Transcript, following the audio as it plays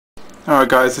Alright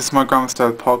guys, this is my Grammar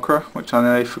Pulchra, which I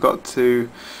nearly forgot to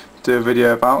do a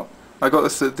video about. I got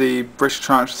this at the British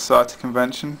Tarantula Society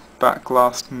convention back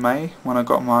last May when I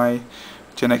got my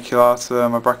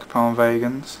geniculata, my brachypelma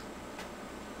vagans,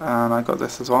 and I got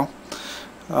this as well.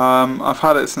 I've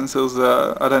had it since it was,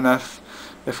 I don't know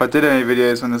if I did any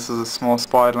videos when this was a small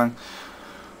spiderling,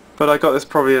 but I got this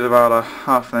probably at about a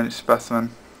half an inch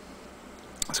specimen.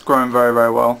 It's growing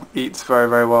very well, eats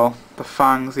very well. The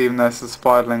fangs, even though it's a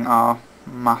spiderling, are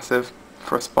massive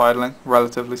for a spiderling,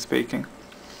 relatively speaking.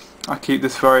 I keep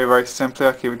this very simply.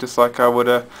 I keep it just like I would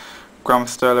a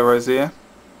Grammostola rosea,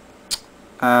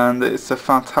 and it's a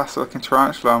fantastic looking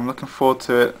tarantula. I'm looking forward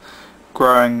to it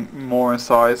growing more in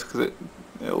size because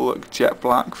it'll look jet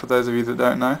black, for those of you that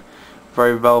don't know.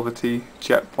 Very velvety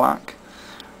jet black.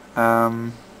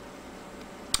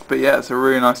 But yeah, it's a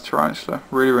really nice tarantula,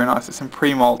 really nice. It's in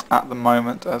pre-molt at the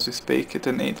moment as we speak. It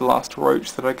didn't eat the last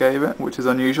roach that I gave it, which is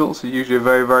unusual. It's usually a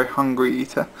very hungry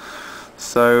eater.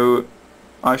 So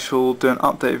I shall do an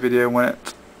update video when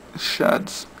it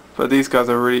sheds. But these guys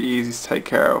are really easy to take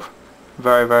care of.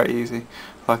 Very easy.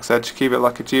 Like I said, just keep it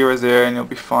like a G rosea and you'll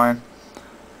be fine.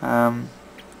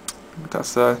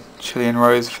 That's a Chilean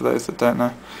rose for those that don't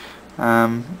know.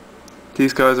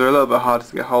 These guys are a little bit harder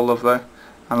to get hold of though,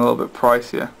 and a little bit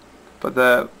pricier. But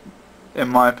they're, in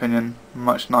my opinion,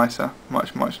 much nicer,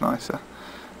 much nicer,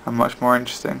 and much more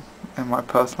interesting, in my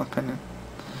personal opinion.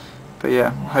 But yeah,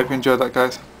 I hope you enjoyed that,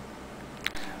 guys.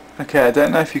 Okay, I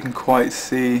don't know if you can quite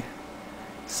see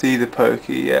the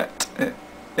pokey yet.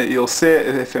 You'll see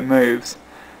it if it moves,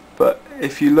 but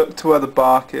if you look to where the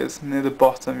bark is, near the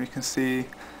bottom, you can see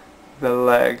the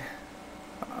leg.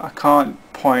 I can't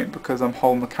point because I'm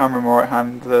holding the camera in my right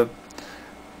hand, the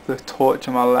torch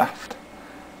on my left.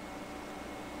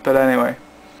 But anyway,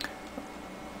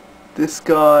 this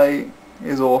guy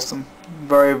is awesome.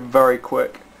 Very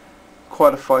quick.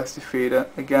 Quite a feisty feeder.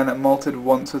 Again, it molted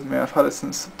once with me. I've had it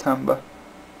since September.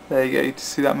 There you go. You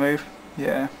see that move?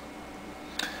 Yeah.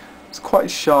 It's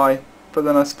quite shy, but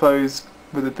then I suppose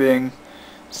with it being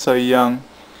so young,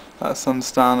 that's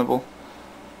understandable.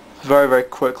 Very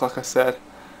quick, like I said.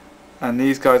 And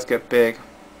these guys get big.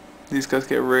 These guys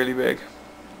get really big.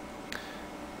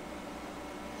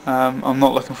 I'm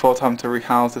not looking forward to having to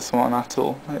rehouse this one at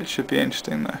all. It should be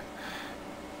interesting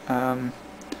though.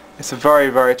 It's a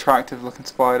very attractive looking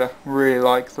spider. Really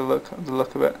like the look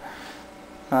of it.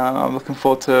 I'm looking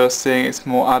forward to seeing its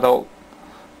more adult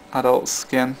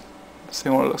skin.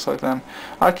 Seeing what it looks like then.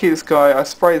 I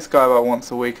spray this guy about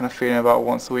once a week, and I feed him about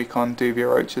once a week on dubia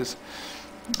roaches,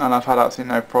 and I've had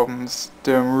absolutely no problems.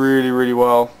 Doing really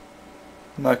well.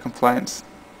 No complaints.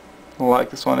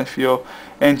 Like this one. If you're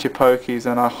into your pokies,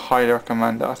 then I highly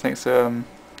recommend it. I think it's a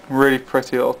really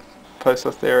pretty little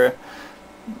Poecilotheria.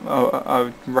 I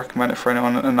would recommend it for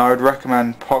anyone, and I would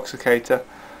recommend Poxicator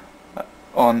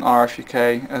on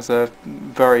RFUK as a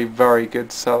very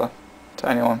good seller to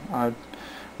anyone. I would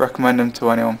recommend them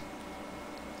to anyone.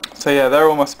 So yeah, they're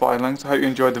all my spiderlings. I hope you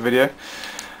enjoyed the video.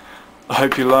 I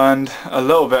hope you learned a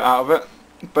little bit out of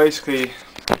it. Basically,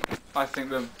 I think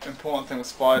the important thing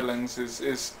with spiderlings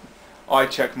is I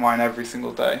check mine every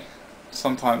single day.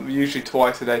 Sometimes, usually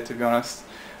twice a day to be honest.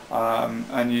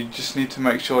 And you just need to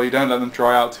make sure you don't let them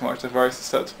dry out too much. They're very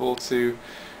susceptible to,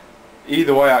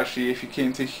 either way actually, if you keep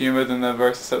them too humid, then they're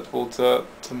very susceptible to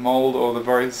mould, or they're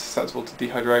very susceptible to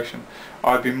dehydration.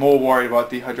 I'd be more worried about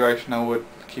dehydration than I would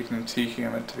keeping them too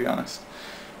humid, to be honest.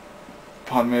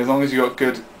 Pardon me, as long as you've got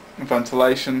good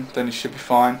ventilation, then you should be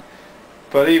fine.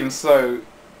 But even so,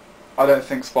 I don't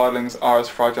think spiderlings are as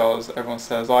fragile as everyone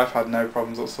says. I've had no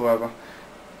problems whatsoever,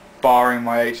 barring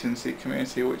my HNC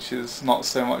community, which is not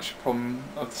so much a problem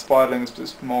of the spiderlings, but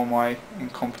it's more my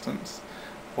incompetence,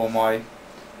 or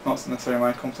not necessarily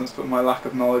my incompetence, but my lack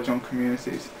of knowledge on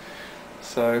communities.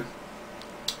 So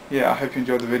yeah, I hope you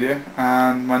enjoyed the video,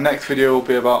 and my next video will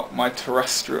be about my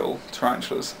terrestrial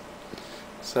tarantulas.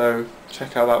 So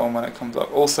check out that one when it comes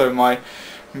up. Also, my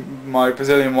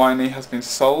Brazilian white-knee has been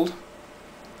sold.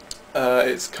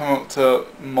 It's come up to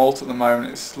molt at the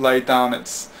moment. It's laid down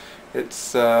its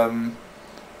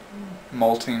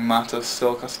molting mat of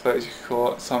silk, I suppose you could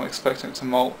call it. So I'm expecting it to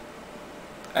molt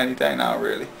any day now,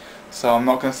 really. So I'm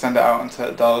not going to send it out until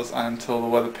it does, and until the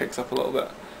weather picks up a little bit,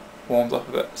 warms up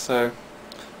a bit. So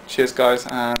cheers guys,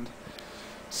 and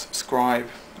subscribe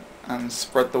and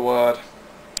spread the word.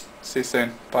 See you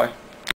soon. Bye.